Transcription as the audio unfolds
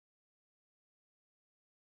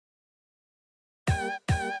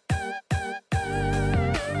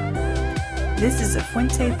This is a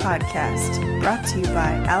Fuente podcast brought to you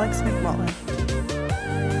by Alex McMullen.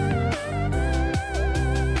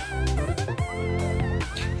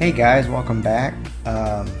 Hey guys, welcome back.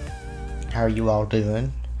 How are you all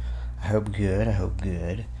doing? I hope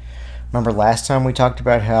good. Remember last time we talked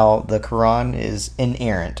about how the Quran is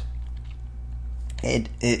inerrant.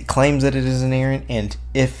 It claims that it is inerrant, and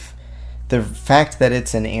if the fact that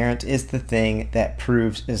it's inerrant is the thing that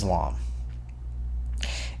proves Islam.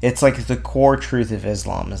 It's like the core truth of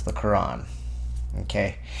Islam is the Quran.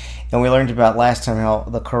 Okay? And we learned about last time how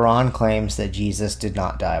the Quran claims that Jesus did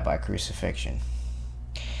not die by crucifixion.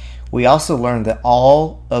 We also learned that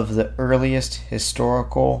all of the earliest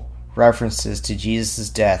historical references to Jesus'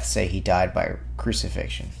 death say he died by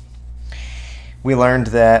crucifixion. We learned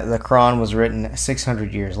that the Quran was written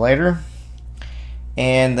 600 years later,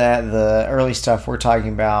 and that the early stuff we're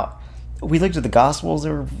talking about, we looked at the Gospels,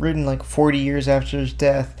 they were written like 40 years after his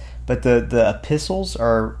death, but the epistles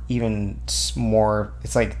are even more,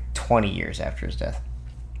 it's like 20 years after his death.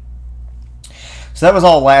 So that was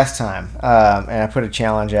all last time, and I put a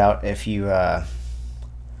challenge out. If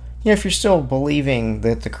if you're still believing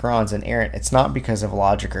that the Quran's inerrant, it's not because of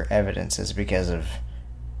logic or evidence, it's because of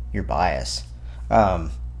your bias.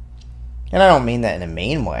 And I don't mean that in a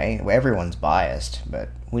mean way. Everyone's biased, but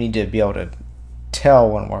we need to be able to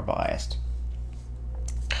tell when we're biased.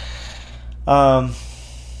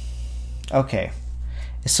 Okay.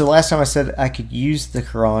 So last time I said I could use the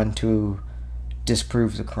Quran to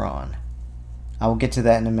disprove the Quran. I will get to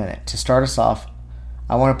that in a minute. To start us off,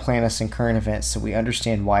 I want to plant us in current events so we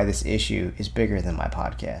understand why this issue is bigger than my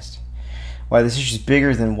podcast. Why this issue is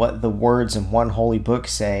bigger than what the words in one holy book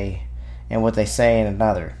say and what they say in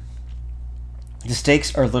another. The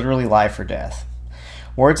stakes are literally life or death.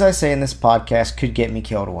 Words I say in this podcast could get me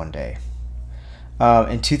killed one day.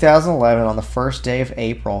 In 2011, on the first day of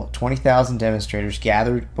April, 20,000 demonstrators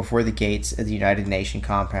gathered before the gates of the United Nations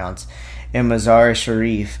compounds in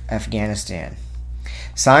Mazar-e-Sharif, Afghanistan.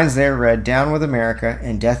 Signs there read, "Down with America"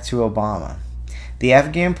 and "Death to Obama." The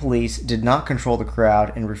Afghan police did not control the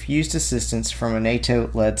crowd and refused assistance from a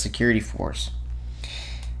NATO-led security force.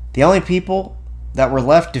 The only people that were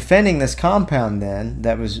left defending this compound then,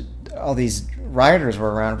 that was all these rioters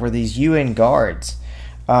were around, were these UN guards.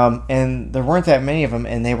 And there weren't that many of them,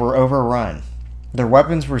 and they were overrun. Their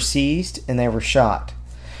weapons were seized, and they were shot.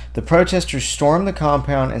 The protesters stormed the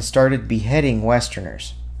compound and started beheading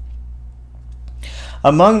Westerners.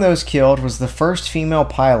 Among those killed was the first female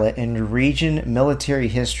pilot in Norwegian military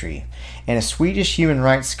history, and a Swedish human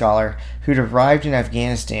rights scholar who'd arrived in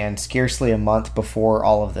Afghanistan scarcely a month before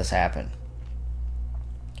all of this happened.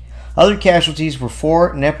 Other casualties were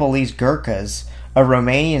 4 Nepalese Gurkhas, a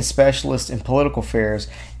Romanian specialist in political affairs,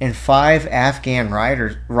 and 5 Afghan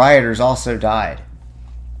rioters also died.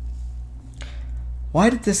 Why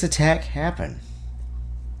did this attack happen?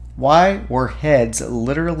 Why were heads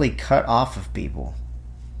literally cut off of people?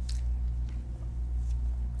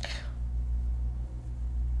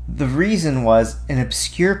 The reason was an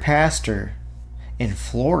obscure pastor in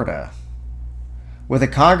Florida with a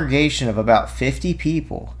congregation of about 50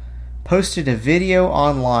 people posted a video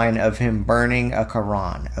online of him burning a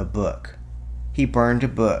Quran, a book. He burned a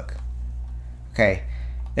book. Okay,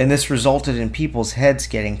 and this resulted in people's heads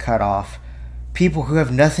getting cut off. People who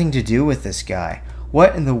have nothing to do with this guy.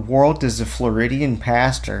 What in the world does a Floridian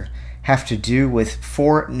pastor have to do with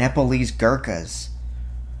 4 Nepalese Gurkhas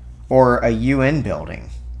or a UN building?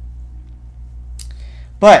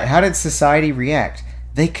 But how did society react?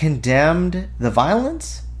 They condemned the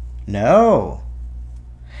violence? No.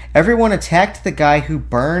 Everyone attacked the guy who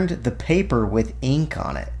burned the paper with ink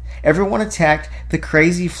on it. Everyone attacked the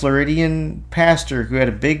crazy Floridian pastor who had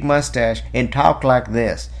a big mustache and talked like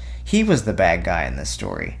this. He was the bad guy in this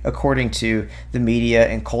story, according to the media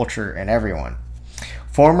and culture and everyone.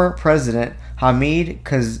 Former President Hamid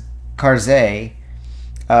Karzai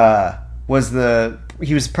was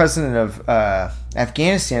president of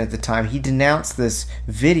Afghanistan at the time. He denounced this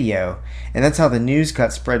video, and that's how the news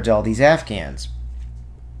got spread to all these Afghans.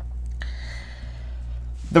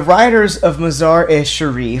 The rioters of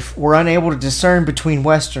Mazar-e-Sharif were unable to discern between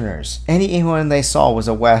Westerners. Anyone they saw was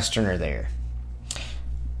a Westerner there.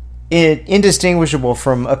 Indistinguishable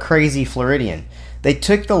from a crazy Floridian. They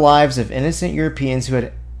took the lives of innocent Europeans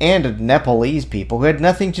and Nepalese people who had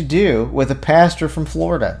nothing to do with a pastor from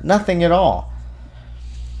Florida. Nothing at all.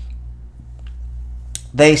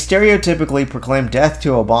 They stereotypically proclaimed death to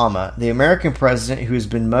Obama, the American president who has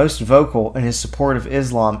been most vocal in his support of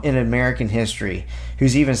Islam in American history,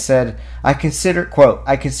 who's even said, I consider it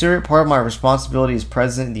part of my responsibility as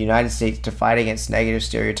president of the United States to fight against negative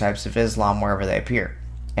stereotypes of Islam wherever they appear,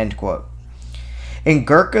 end quote. And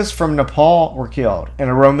Gurkhas from Nepal were killed. And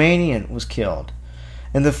a Romanian was killed.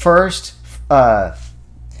 And the first,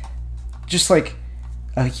 just like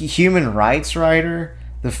a human rights writer,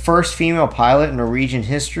 the first female pilot in Norwegian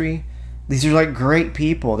history. These are like great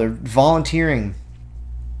people. They're volunteering.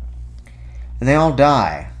 And they all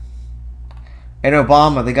die. And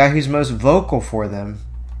Obama, the guy who's most vocal for them,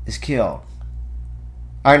 is killed.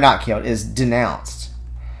 Or not killed, is denounced.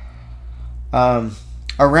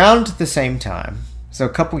 Around the same time, so a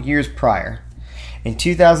couple years prior, in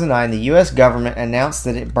 2009, the U.S. government announced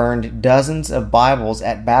that it burned dozens of Bibles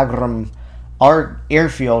at Bagram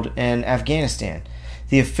airfield in Afghanistan.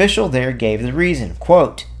 The official there gave the reason,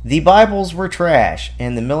 quote, "The Bibles were trash,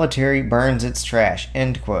 and the military burns its trash,"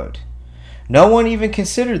 end quote. No one even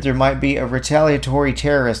considered there might be a retaliatory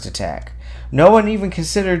terrorist attack. No one even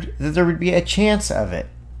considered that there would be a chance of it.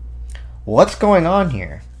 What's going on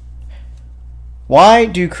here? Why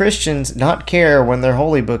do Christians not care when their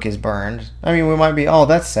holy book is burned? I mean, we might be, oh,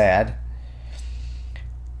 that's sad.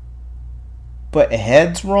 But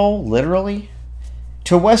heads roll, literally?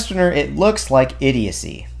 To a Westerner, it looks like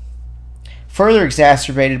idiocy. Further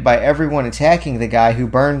exacerbated by everyone attacking the guy who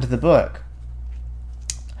burned the book.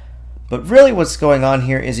 But really what's going on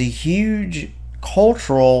here is a huge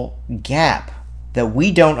cultural gap that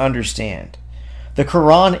we don't understand. The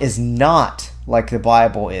Quran is not like the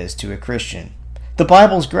Bible is to a Christian. The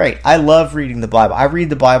Bible's great. I love reading the Bible. I read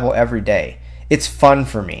the Bible every day. It's fun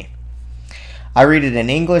for me. I read it in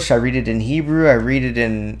English. I read it in Hebrew. I read it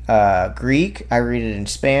in Greek. I read it in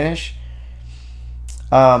Spanish.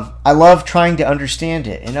 I love trying to understand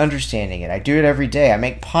it and understanding it. I do it every day. I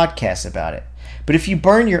make podcasts about it. But if you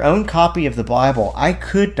burn your own copy of the Bible, I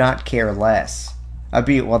could not care less. I'd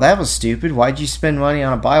be, well, that was stupid. Why'd you spend money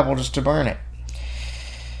on a Bible just to burn it?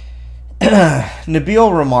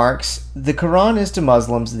 Nabil remarks, the Quran is to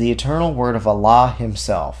Muslims the eternal word of Allah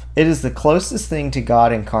himself. It is the closest thing to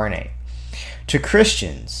God incarnate. To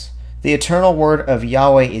Christians, the eternal word of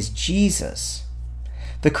Yahweh is Jesus.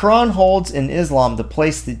 The Quran holds in Islam the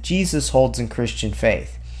place that Jesus holds in Christian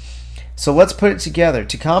faith. So let's put it together.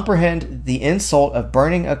 To comprehend the insult of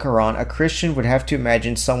burning a Quran, a Christian would have to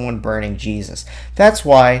imagine someone burning Jesus. That's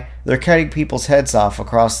why they're cutting people's heads off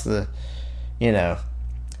across the,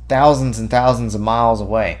 thousands and thousands of miles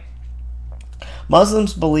away.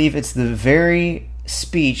 Muslims believe it's the very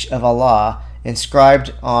speech of Allah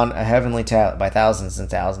inscribed on a heavenly tablet. By thousands and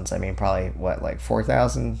thousands, I mean probably,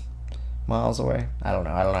 4,000 miles away? I don't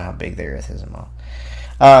know how big the earth is in miles.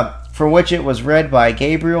 From which it was read by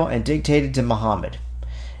Gabriel and dictated to Muhammad.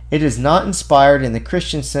 It is not inspired in the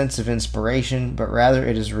Christian sense of inspiration, but rather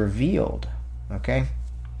it is revealed. Okay?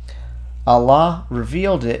 Allah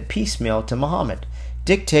revealed it piecemeal to Muhammad,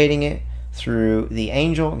 dictating it through the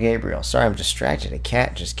angel Gabriel. Sorry, I'm distracted. A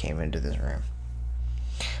cat just came into this room.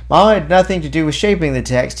 Muhammad had nothing to do with shaping the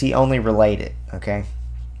text. He only relayed it. Okay?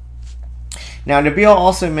 Now, Nabil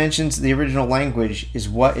also mentions the original language is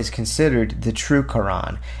what is considered the true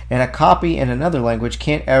Quran, and a copy in another language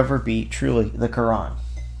can't ever be truly the Quran.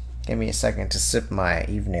 Give me a second to sip my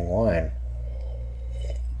evening wine.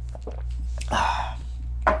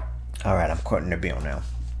 Alright, I'm quoting Nabil now.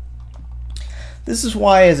 This is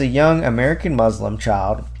why, as a young American Muslim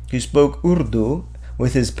child who spoke Urdu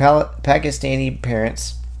with his Pakistani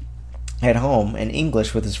parents at home and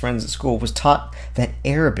English with his friends at school, was taught that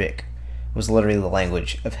Arabic was literally the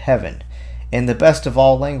language of heaven, and the best of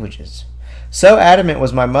all languages. So adamant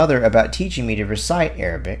was my mother about teaching me to recite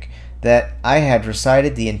Arabic that I had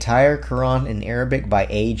recited the entire Quran in Arabic by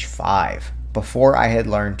age 5, before I had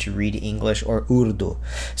learned to read English or Urdu.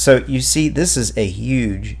 So you see, this is a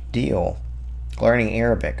huge deal, learning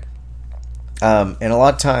Arabic. And a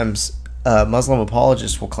lot of times, Muslim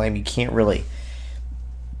apologists will claim you can't really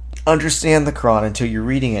understand the Quran until you're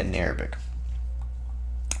reading it in Arabic.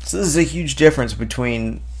 So this is a huge difference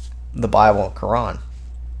between the Bible and Quran.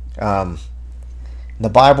 The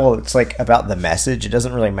Bible, it's like about the message. It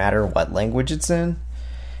doesn't really matter what language it's in.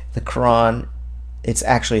 The Quran, it's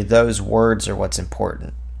actually those words are what's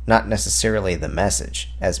important, not necessarily the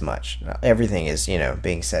message as much. Everything is,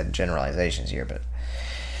 being said in generalizations here, but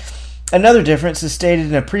another difference is stated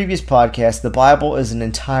in a previous podcast. The Bible is an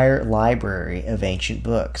entire library of ancient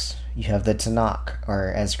books. You have the Tanakh,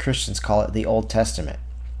 or as Christians call it, the Old Testament.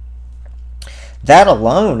 That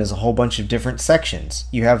alone is a whole bunch of different sections.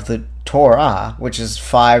 You have the Torah, which is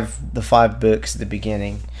the five books at the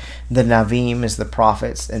beginning. The Navim is the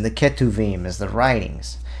prophets, and the Ketuvim is the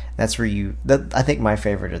writings. That's where I think my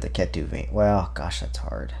favorite are the Ketuvim. Well, gosh, that's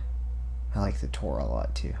hard. I like the Torah a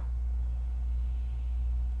lot too.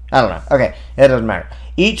 I don't know. Okay, it doesn't matter.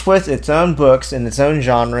 Each with its own books and its own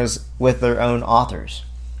genres with their own authors.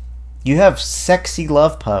 You have sexy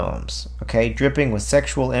love poems, okay, dripping with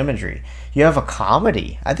sexual imagery. You have a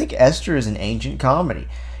comedy. I think Esther is an ancient comedy.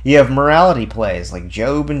 You have morality plays like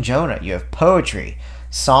Job and Jonah. You have poetry,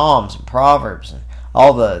 Psalms and Proverbs, and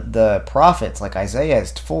all the prophets like Isaiah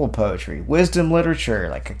is full of poetry. Wisdom literature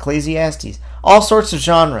like Ecclesiastes. All sorts of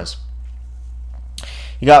genres.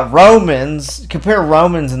 You got Romans. Compare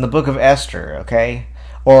Romans and the book of Esther, okay?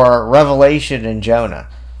 Or Revelation and Jonah.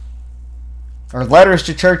 Or letters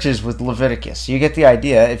to churches with Leviticus. You get the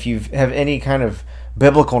idea. If you have any kind of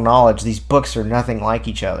biblical knowledge, these books are nothing like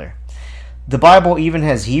each other. The Bible even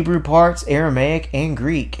has Hebrew parts, Aramaic, and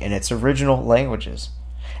Greek in its original languages.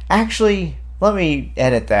 Actually, let me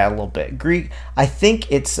edit that a little bit. Greek, I think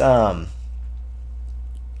it's, John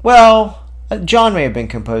may have been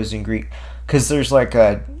composed in Greek, because there's like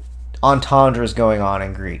entendres going on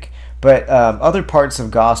in Greek. But other parts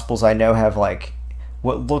of Gospels I know have like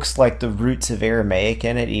what looks like the roots of Aramaic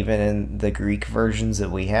in it, even in the Greek versions that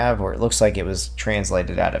we have, or it looks like it was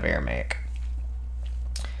translated out of Aramaic.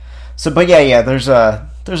 So, but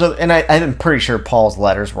and I'm pretty sure Paul's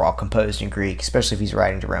letters were all composed in Greek, especially if he's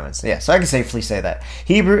writing to Romans. Yeah, so I can safely say that.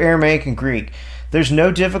 Hebrew, Aramaic, and Greek. There's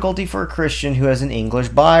no difficulty for a Christian who has an English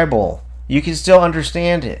Bible. You can still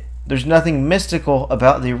understand it. There's nothing mystical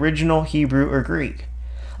about the original Hebrew or Greek.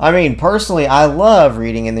 I mean, personally, I love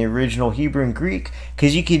reading in the original Hebrew and Greek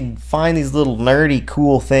because you can find these little nerdy,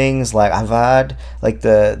 cool things like avad, like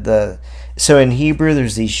So in Hebrew,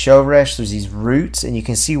 there's these shoresh, there's these roots, and you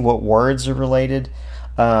can see what words are related.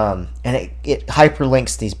 And it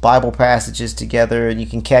hyperlinks these Bible passages together, and you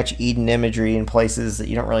can catch Eden imagery in places that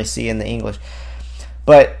you don't really see in the English.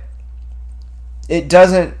 But you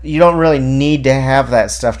don't really need to have that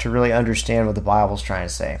stuff to really understand what the Bible's trying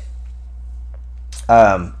to say.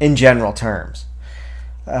 In general terms.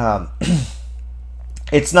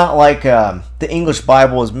 It's not like the English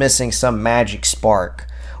Bible is missing some magic spark,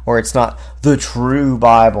 or it's not the true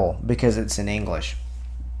Bible because it's in English.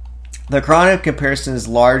 The Quran in comparison is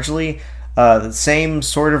largely the same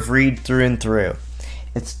sort of read through and through.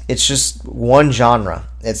 It's just one genre.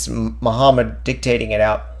 It's Muhammad dictating it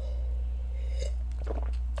out.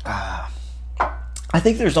 I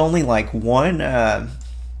think there's only like one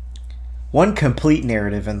complete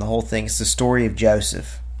narrative in the whole thing. It's the story of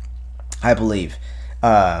Joseph, I believe.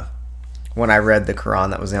 When I read the Quran,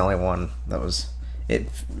 that was the only one that was it.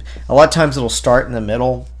 A lot of times it'll start in the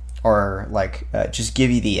middle, or like just give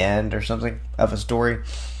you the end or something of a story,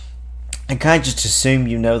 and kind of just assume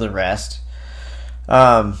you know the rest.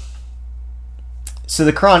 So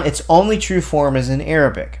the Quran, its only true form is in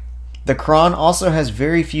Arabic. The Quran also has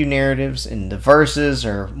very few narratives, and the verses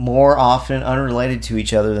are more often unrelated to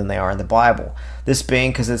each other than they are in the Bible. This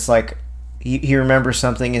being because it's like he remembers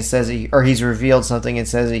something and says it, or he's revealed something and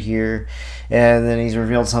says it here, and then he's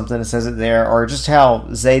revealed something and says it there, or just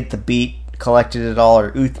how Zayd the Beat collected it all,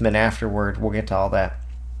 or Uthman afterward. We'll get to all that.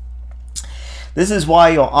 This is why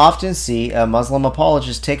you'll often see a Muslim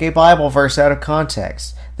apologist take a Bible verse out of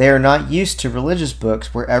context. They are not used to religious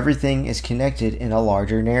books where everything is connected in a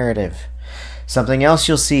larger narrative. Something else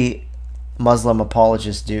you'll see Muslim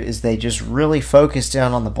apologists do is they just really focus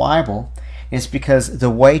down on the Bible. It's because the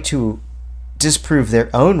way to disprove their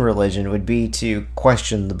own religion would be to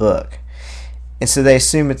question the book. And so they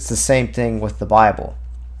assume it's the same thing with the Bible.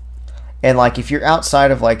 And like if you're outside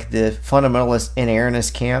of like the fundamentalist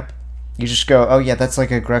inerrantist camp, you just go, oh yeah, that's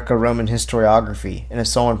like a Greco-Roman historiography. And if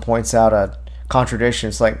someone points out a contradiction,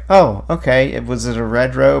 it's like, oh, okay, was it a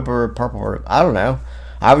red robe or a purple robe? I don't know.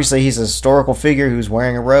 Obviously, he's a historical figure who's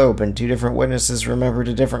wearing a robe, and two different witnesses remembered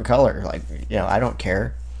a different color. Like, I don't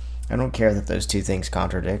care. I don't care that those two things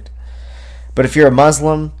contradict. But if you're a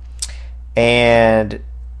Muslim, and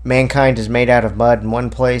mankind is made out of mud in one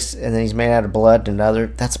place, and then he's made out of blood in another,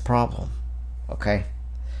 that's a problem. Okay?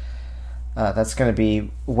 That's going to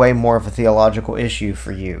be way more of a theological issue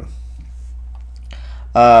for you.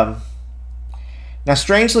 Now,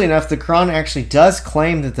 strangely enough, the Quran actually does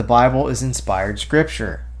claim that the Bible is inspired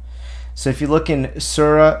scripture. So if you look in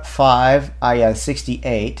Surah 5, Ayah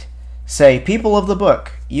 68, say, people of the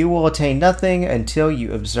book, you will attain nothing until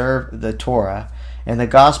you observe the Torah and the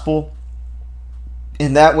gospel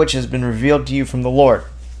in that which has been revealed to you from the Lord.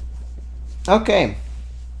 Okay.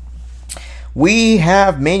 We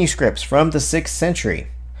have manuscripts from the 6th century.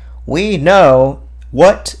 We know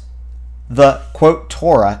what the, quote,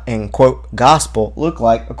 Torah and, quote, gospel look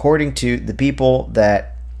like according to the people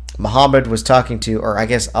that Muhammad was talking to, or I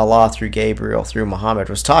guess Allah through Gabriel through Muhammad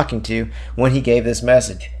was talking to when he gave this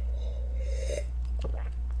message.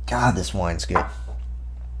 God, this wine's good.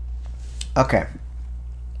 Okay.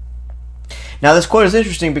 Now, this quote is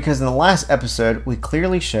interesting because in the last episode, we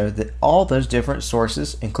clearly showed that all those different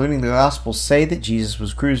sources, including the Gospels, say that Jesus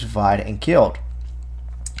was crucified and killed.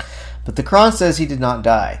 But the Quran says he did not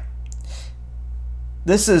die.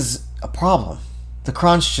 This is a problem. The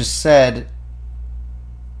Quran just said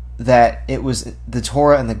that it was the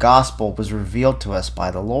Torah and the Gospel was revealed to us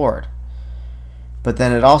by the Lord. But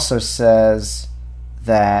then it also says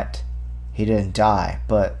that he didn't die.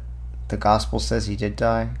 But the Gospel says he did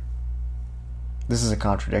die. This is a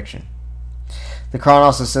contradiction. The Quran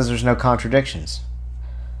also says there's no contradictions.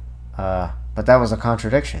 But that was a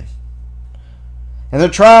contradiction. In the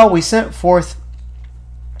trial, we sent forth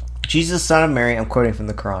Jesus, son of Mary, I'm quoting from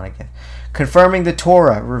the Quran again, confirming the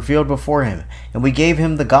Torah revealed before him, and we gave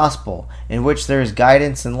him the gospel, in which there is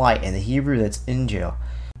guidance and light. In the Hebrew, that's Injil.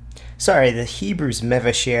 Sorry, the Hebrew's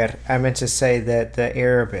Mevashir. I meant to say that the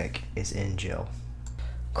Arabic is Injil.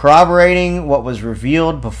 Corroborating what was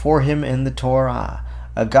revealed before him in the Torah,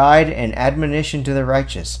 a guide and admonition to the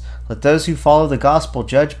righteous. Let those who follow the gospel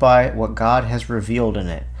judge by what God has revealed in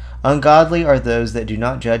it. Ungodly are those that do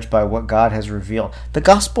not judge by what God has revealed. The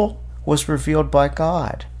gospel was revealed by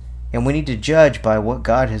God, and we need to judge by what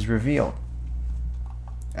God has revealed.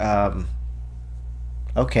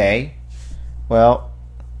 Okay. Well,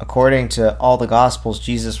 according to all the gospels,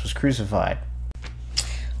 Jesus was crucified.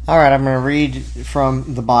 Alright, I'm going to read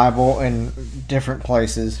from the Bible in different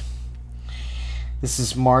places. This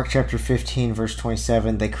is Mark chapter 15, verse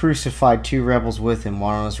 27. They crucified two rebels with him,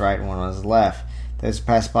 one on his right and one on his left. Those who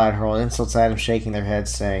passed by hurled insults at him, shaking their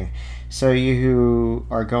heads, saying, So you who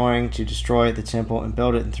are going to destroy the temple and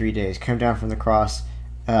build it in 3 days, come down from the cross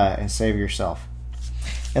and save yourself.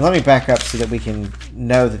 And let me back up so that we can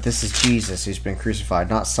know that this is Jesus who's been crucified,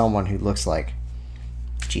 not someone who looks like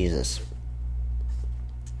Jesus.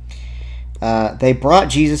 They brought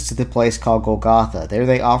Jesus to the place called Golgotha. There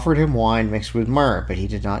they offered him wine mixed with myrrh, but he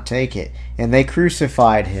did not take it. And they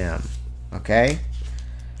crucified him. Okay?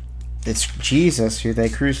 It's Jesus who they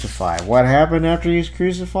crucified. What happened after he was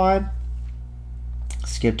crucified?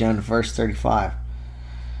 Skip down to verse 35.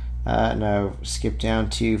 Skip down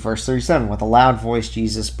to verse 37. With a loud voice,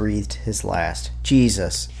 Jesus breathed his last.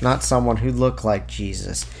 Jesus, not someone who looked like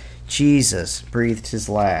Jesus. Jesus breathed his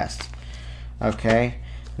last. Okay?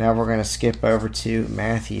 Now we're going to skip over to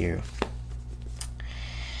Matthew.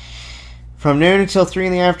 From noon until 3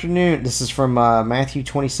 in the afternoon. This is from Matthew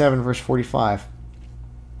 27, verse 45.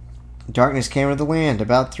 Darkness came into the land.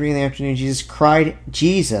 About 3 in the afternoon, Jesus cried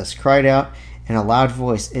out in a loud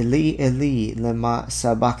voice, Eli, Eli, lema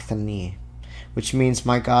sabachthani, which means,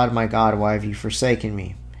 my God, why have you forsaken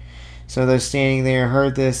me? So those standing there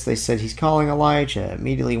heard this. They said, he's calling Elijah.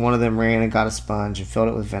 Immediately one of them ran and got a sponge and filled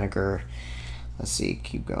it with vinegar. Let's see,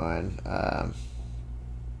 keep going. I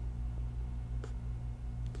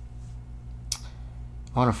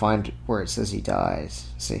want to find where it says he dies.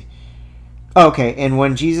 Let's see. Okay, and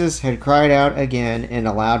when Jesus had cried out again in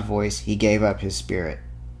a loud voice, he gave up his spirit.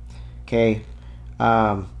 Okay.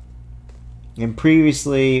 And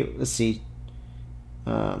previously, let's see.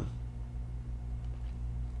 The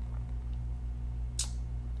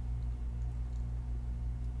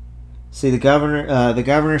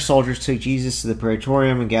governor's soldiers took Jesus to the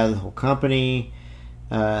praetorium and gathered the whole company.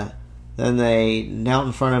 Then they knelt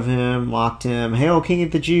in front of him, mocked him. Hail, King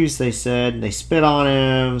of the Jews, they said. They spit on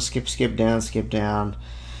him. Skip down.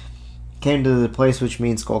 Came to the place which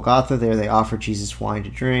means Golgotha. There they offered Jesus wine to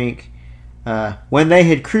drink. When they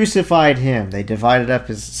had crucified him, they divided up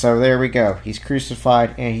his... So there we go. He's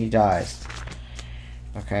crucified and he dies.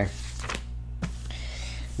 Okay.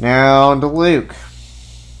 Now on to Luke.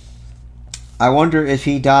 I wonder if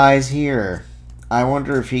he dies here. I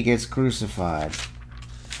wonder if he gets crucified.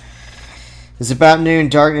 It's about noon.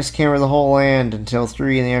 Darkness came over the whole land until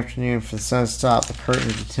 3 in the afternoon, for the sun stopped. The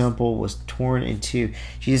curtain of the temple was torn in two.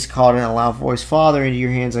 Jesus called in a loud voice, Father, into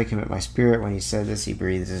your hands I commit my spirit. When he said this, he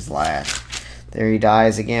breathed his last. There he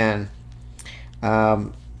dies again.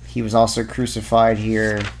 He was also crucified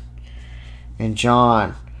here in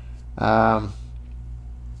John.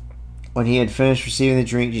 When he had finished receiving the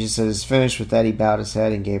drink, Jesus said, it's finished. With that, he bowed his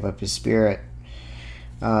head and gave up his spirit.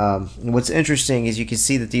 What's interesting is you can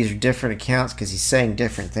see that these are different accounts because he's saying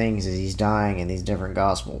different things as he's dying in these different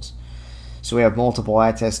Gospels. So we have multiple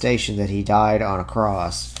attestation that he died on a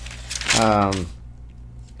cross.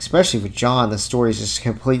 Especially with John, the story is just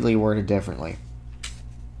completely worded differently.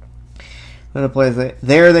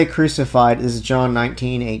 There they crucified, this is John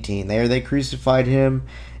 19:18. There they crucified him,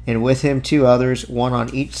 and with him 2 others, one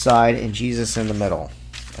on each side, and Jesus in the middle.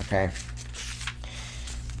 Okay.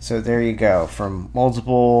 So there you go, from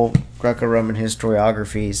multiple Greco-Roman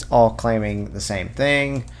historiographies, all claiming the same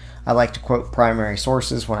thing. I like to quote primary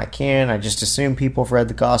sources when I can. I just assume people have read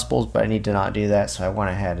the Gospels, but I need to not do that, so I went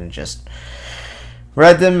ahead and just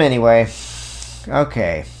read them anyway.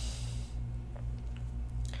 Okay.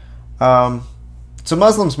 So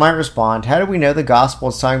Muslims might respond, how do we know the Gospel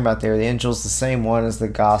is talking about there? The angel's the same one as the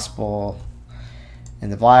Gospel in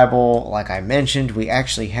the Bible. Like I mentioned, we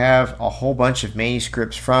actually have a whole bunch of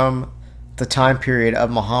manuscripts from the time period of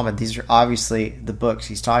Muhammad. These are obviously the books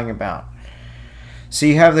he's talking about. So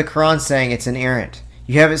you have the Quran saying it's inerrant.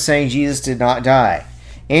 You have it saying Jesus did not die.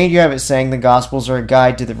 And you have it saying the Gospels are a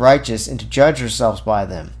guide to the righteous and to judge yourselves by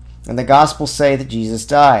them. And the Gospels say that Jesus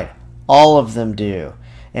died. All of them do.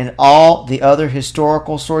 And all the other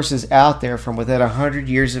historical sources out there from within 100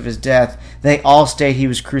 years of his death, they all state he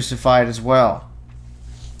was crucified as well.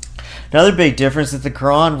 Another big difference is that the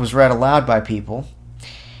Quran was read aloud by people,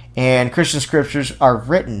 and Christian scriptures are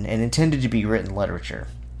written and intended to be written literature.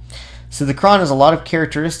 So the Quran has a lot of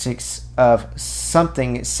characteristics of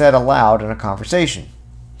something said aloud in a conversation.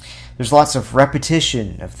 There's lots of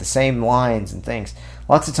repetition of the same lines and things.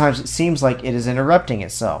 Lots of times it seems like it is interrupting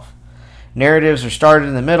itself. Narratives are started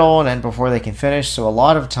in the middle and end before they can finish, so a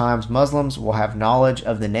lot of times Muslims will have knowledge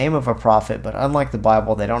of the name of a prophet, but unlike the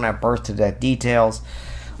Bible, they don't have birth-to-death details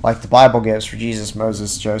like the Bible gives for Jesus,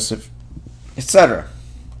 Moses, Joseph, etc.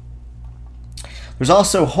 There's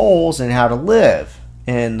also holes in how to live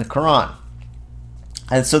in the Quran.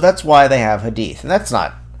 And so that's why they have hadith. And that's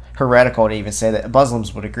not heretical to even say that.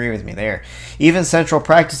 Muslims would agree with me there. Even central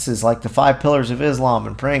practices like the 5 pillars of Islam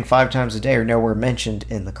and praying 5 times a day are nowhere mentioned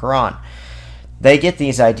in the Quran. They get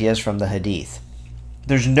these ideas from the hadith.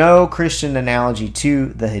 There's no Christian analogy to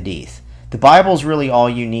the hadith. The Bible is really all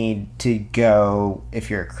you need to go if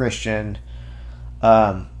you're a Christian.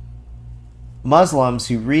 Muslims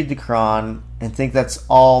who read the Quran and think that's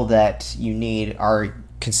all that you need are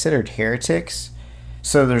considered heretics.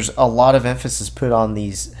 So there's a lot of emphasis put on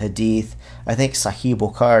these hadith. I think Sahih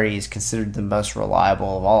Bukhari is considered the most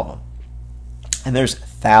reliable of all of them. And there's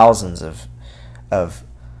thousands of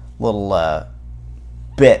little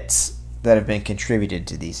bits that have been contributed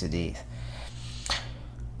to these hadith.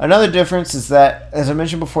 Another difference is that, as I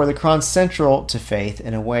mentioned before, the Quran is central to faith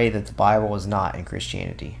in a way that the Bible is not in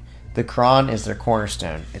Christianity. The Quran is their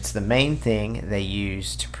cornerstone. It's the main thing they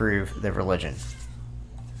use to prove their religion.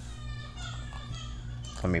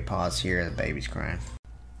 Let me pause here. The baby's crying.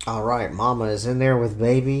 Alright, Mama is in there with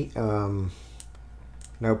baby. No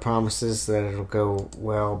promises that it'll go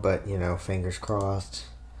well, but, fingers crossed.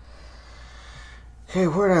 Hey,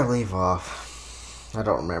 where did I leave off? I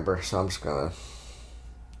don't remember, so I'm just gonna...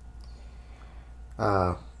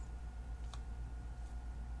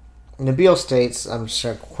 Nabil states, I'm just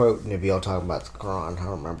going to quote Nabil talking about the Quran. I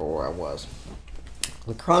don't remember where I was.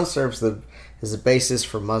 The Quran serves as the basis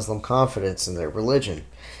for Muslim confidence in their religion.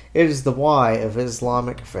 It is the why of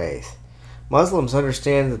Islamic faith. Muslims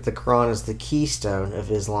understand that the Quran is the keystone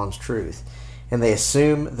of Islam's truth, and they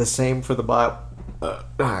assume the same for the Bible.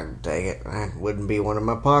 Dang it. That wouldn't be one of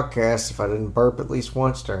my podcasts if I didn't burp at least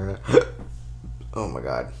once during it. Oh my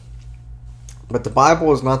God. But the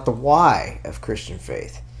Bible is not the why of Christian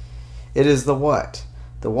faith. It is the what.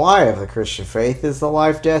 The why of the Christian faith is the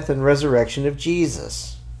life, death, and resurrection of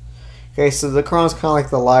Jesus. Okay, so the Quran is kind of like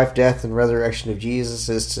the life, death, and resurrection of Jesus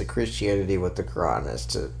is to Christianity what the Quran is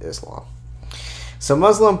to Islam. So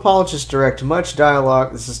Muslim apologists direct much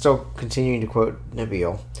dialogue. This is still continuing to quote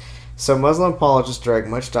Nabil. So Muslim apologists direct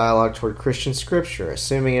much dialogue toward Christian scripture,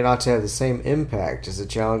 assuming it ought to have the same impact as a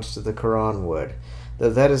challenge to the Quran would, though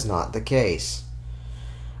that is not the case.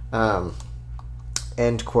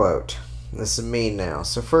 End quote. This is me now.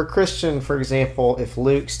 So for a Christian, for example, if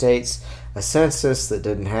Luke states a census that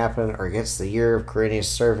didn't happen or gets the year of Quirinius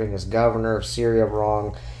serving as governor of Syria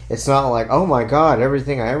wrong, it's not like, oh my God,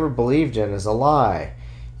 everything I ever believed in is a lie.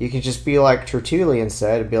 You can just be like Tertullian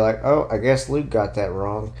said and be like, oh, I guess Luke got that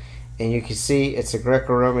wrong. And you can see it's a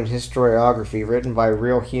Greco-Roman historiography written by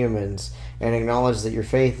real humans and acknowledge that your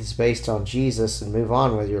faith is based on Jesus and move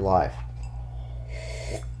on with your life.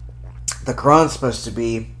 The Quran's supposed to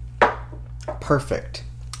be perfect,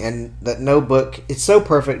 and that no book, it's so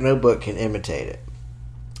perfect no book can imitate it.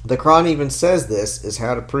 The Quran even says this is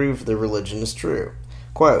how to prove the religion is true.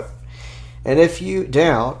 Quote, and if you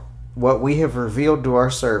doubt what we have revealed to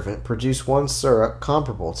our servant, produce one surah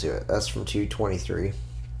comparable to it. That's from 2:23.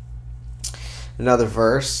 Another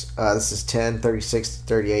verse, this is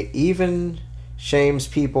 10:36-38, even shames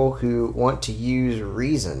people who want to use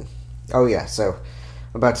reason. Oh yeah, so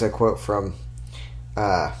I'm about to quote from,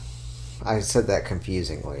 I said that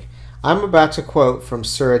confusingly. I'm about to quote from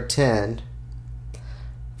Surah 10,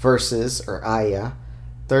 verses, or ayah,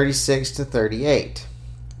 36 to 38.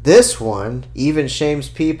 This one even shames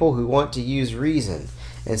people who want to use reason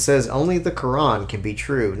and says only the Quran can be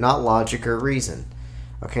true, not logic or reason.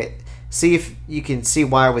 Okay, see if you can see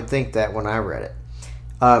why I would think that when I read it.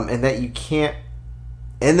 And that you can't,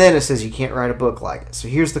 and then it says you can't write a book like it. So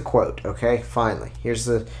here's the quote, okay, finally. Here's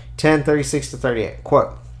the 10, 36 to 38.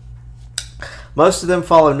 Quote, most of them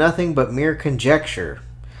follow nothing but mere conjecture,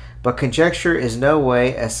 but conjecture is no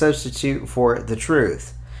way a substitute for the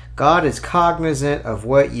truth. God is cognizant of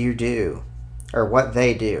what you do, or what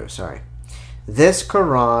they do, sorry. This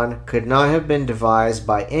Quran could not have been devised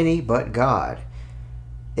by any but God.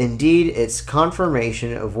 Indeed, its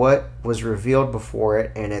confirmation of what was revealed before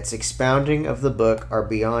it and its expounding of the book are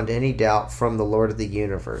beyond any doubt from the Lord of the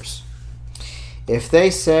universe. If they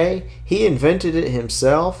say, he invented it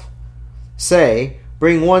himself, say,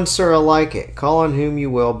 bring one surah like it, call on whom you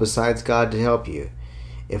will besides God to help you,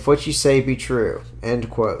 if what you say be true. End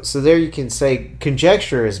quote. So there you can say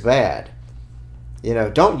conjecture is bad.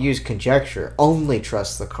 Don't use conjecture. Only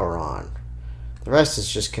trust the Quran. The rest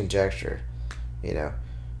is just conjecture.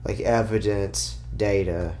 Like evidence,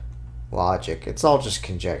 data, logic. It's all just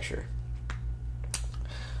conjecture.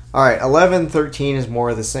 Alright, 11:13 is more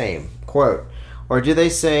of the same. Quote, or do they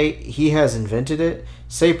say he has invented it?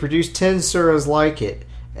 Say produce 10 surahs like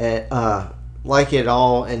it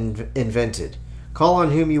all invented. Call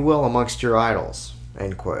on whom you will amongst your idols.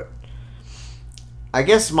 End quote. I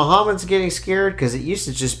guess Muhammad's getting scared because it used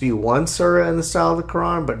to just be one surah in the style of the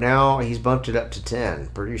Quran, but now he's bumped it up to 10.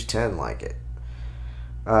 Produce 10 like it.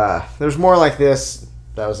 There's more like this.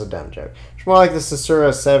 That was a dumb joke. There's more like this in Surah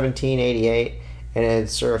 1788 and in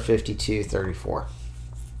Surah 52:34.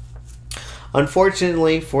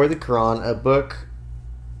 Unfortunately for the Quran, a book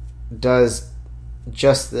does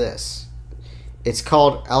just this. It's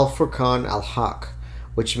called Al-Furqan Al-Haq,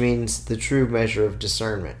 which means the true measure of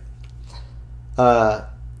discernment.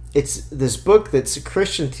 It's this book that's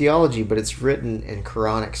Christian theology, but it's written in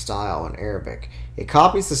Quranic style in Arabic. It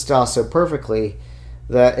copies the style so perfectly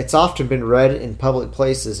that it's often been read in public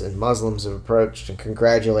places, and Muslims have approached and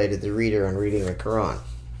congratulated the reader on reading the Quran.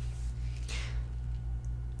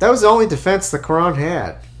 That was the only defense the Quran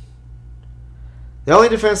had. The only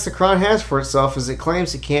defense the Quran has for itself is it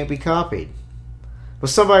claims it can't be copied. But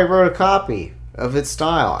somebody wrote a copy of its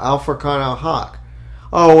style, Al-Furqan Al-Haq.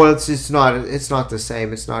 Oh, well, it's not the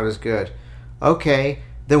same. It's not as good. Okay,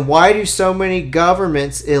 then why do so many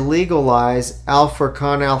governments illegalize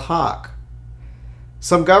Al-Furqan Al-Haq?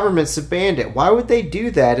 Some governments have banned it. Why would they do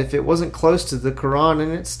that if it wasn't close to the Quran in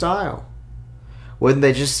its style? Wouldn't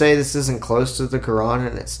they just say this isn't close to the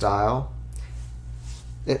Quran in its style?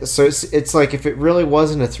 So it's like if it really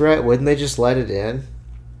wasn't a threat, wouldn't they just let it in?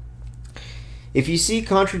 If you see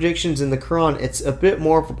contradictions in the Quran, it's a bit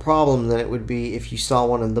more of a problem than it would be if you saw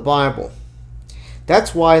one in the Bible.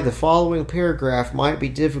 That's why the following paragraph might be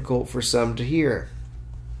difficult for some to hear.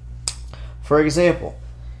 For example,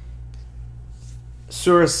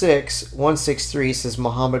 Surah 6, 163 says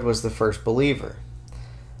Muhammad was the first believer.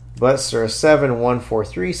 But Surah 7,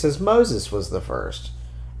 143 says Moses was the first.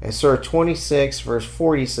 And Surah 26, verse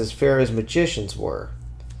 40 says Pharaoh's magicians were.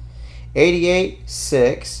 88,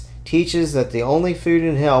 6 teaches that the only food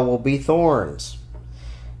in hell will be thorns.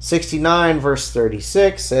 69, verse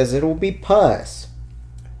 36 says it will be pus.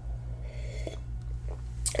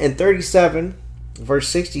 And 37, verse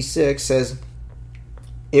 66 says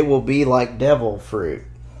it will be like devil fruit.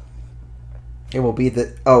 It will be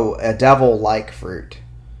a devil-like fruit.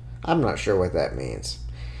 I'm not sure what that means.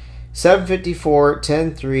 754,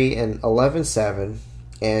 10:3, and 11:7,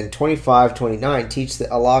 and 25:29 teach that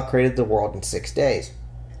Allah created the world in 6 days.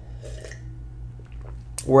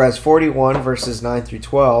 Whereas 41 verses 9 through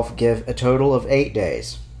 12 give a total of 8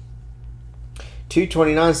 days.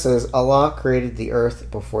 2:29 says Allah created the earth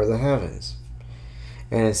before the heavens.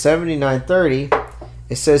 And in 79:30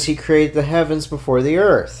 it says He created the heavens before the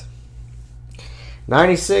earth.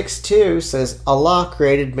 96:2 says Allah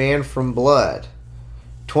created man from blood.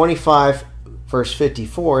 25 verse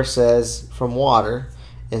 54 says from water.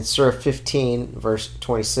 And Surah 15 verse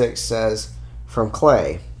 26 says from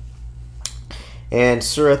clay. And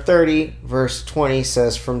Surah 30 verse 20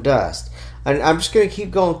 says from dust. And I'm just going to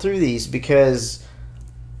keep going through these because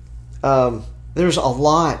there's a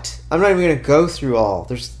lot. I'm not even going to go through all.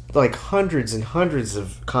 There's like hundreds and hundreds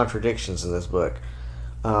of contradictions in this book.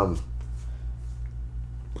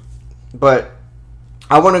 But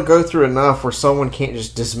I want to go through enough where someone can't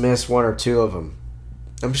just dismiss one or two of them.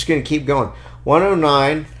 I'm just going to keep going.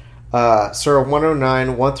 109 Surah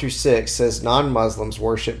 109, 1 through 6 says non-Muslims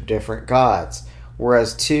worship different gods,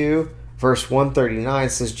 whereas 2, verse 139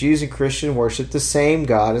 says Jews and Christians worship the same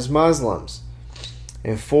God as Muslims.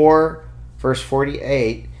 In 4, verse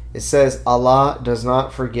 48, it says Allah does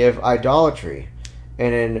not forgive idolatry.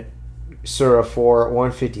 And in Surah 4,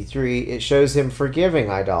 153, it shows him forgiving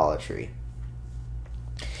idolatry.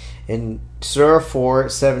 In Surah 4,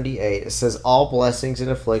 78, it says all blessings and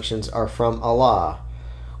afflictions are from Allah.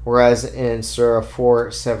 Whereas in Surah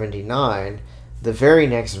 4, 79, the very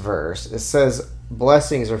next verse, it says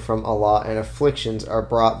blessings are from Allah and afflictions are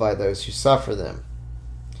brought by those who suffer them.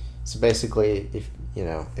 So basically, if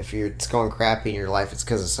it's going crappy in your life, it's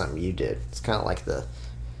because of something you did. It's kind of like the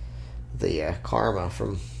karma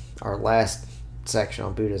from our last section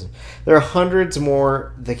on Buddhism. There are hundreds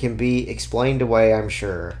more that can be explained away, I'm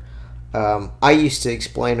sure. I used to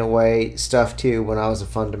explain away stuff too when I was a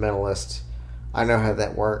fundamentalist. I know how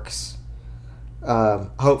that works.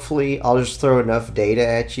 Hopefully, I'll just throw enough data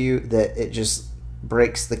at you that it just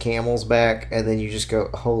breaks the camel's back, and then you just go,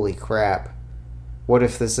 holy crap, what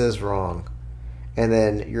if this is wrong? And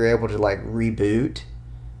then you're able to reboot.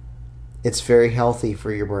 It's very healthy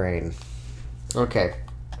for your brain. Okay.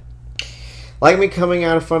 Like me coming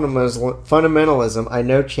out of fundamentalism, I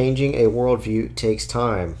know changing a worldview takes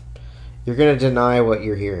time. You're going to deny what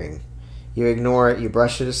you're hearing. You ignore it, you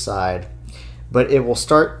brush it aside, but it will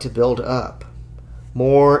start to build up.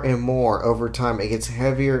 More and more over time. It gets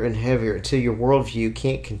heavier and heavier until your worldview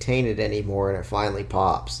can't contain it anymore and it finally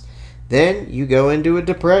pops. Then you go into a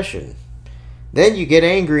depression. Then you get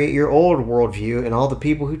angry at your old worldview and all the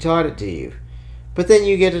people who taught it to you. But then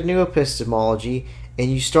you get a new epistemology and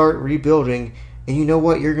you start rebuilding, and you know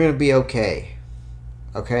what? You're going to be okay.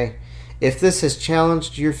 Okay? If this has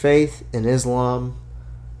challenged your faith in Islam,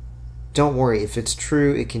 don't worry. If it's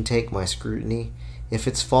true, it can take my scrutiny. If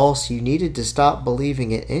it's false, you needed to stop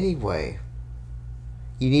believing it anyway.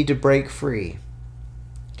 You need to break free.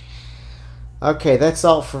 Okay, that's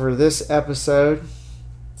all for this episode.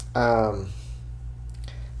 I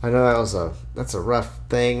know that's a rough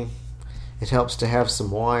thing. It helps to have some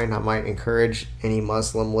wine. I might encourage any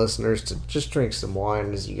Muslim listeners to just drink some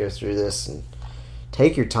wine as you go through this and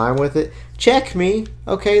take your time with it. Check me.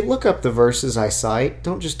 Okay, look up the verses I cite.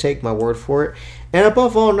 Don't just take my word for it. And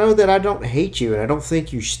above all, know that I don't hate you and I don't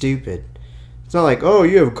think you're stupid. It's not like, oh,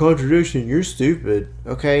 you have a contradiction, you're stupid.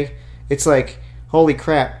 Okay? It's like, holy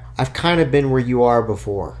crap, I've kind of been where you are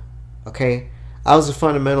before. Okay? I was a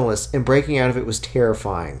fundamentalist and breaking out of it was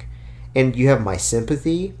terrifying. And you have my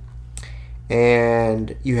sympathy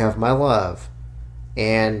and you have my love.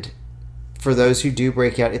 And for those who do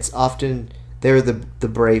break out, it's often they're the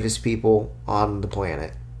bravest people on the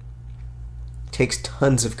planet. It takes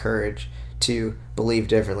tons of courage to believe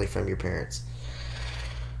differently from your parents.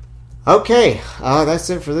 Okay, that's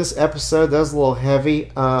it for this episode. That was a little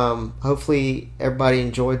heavy. Hopefully everybody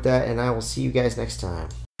enjoyed that, and I will see you guys next time.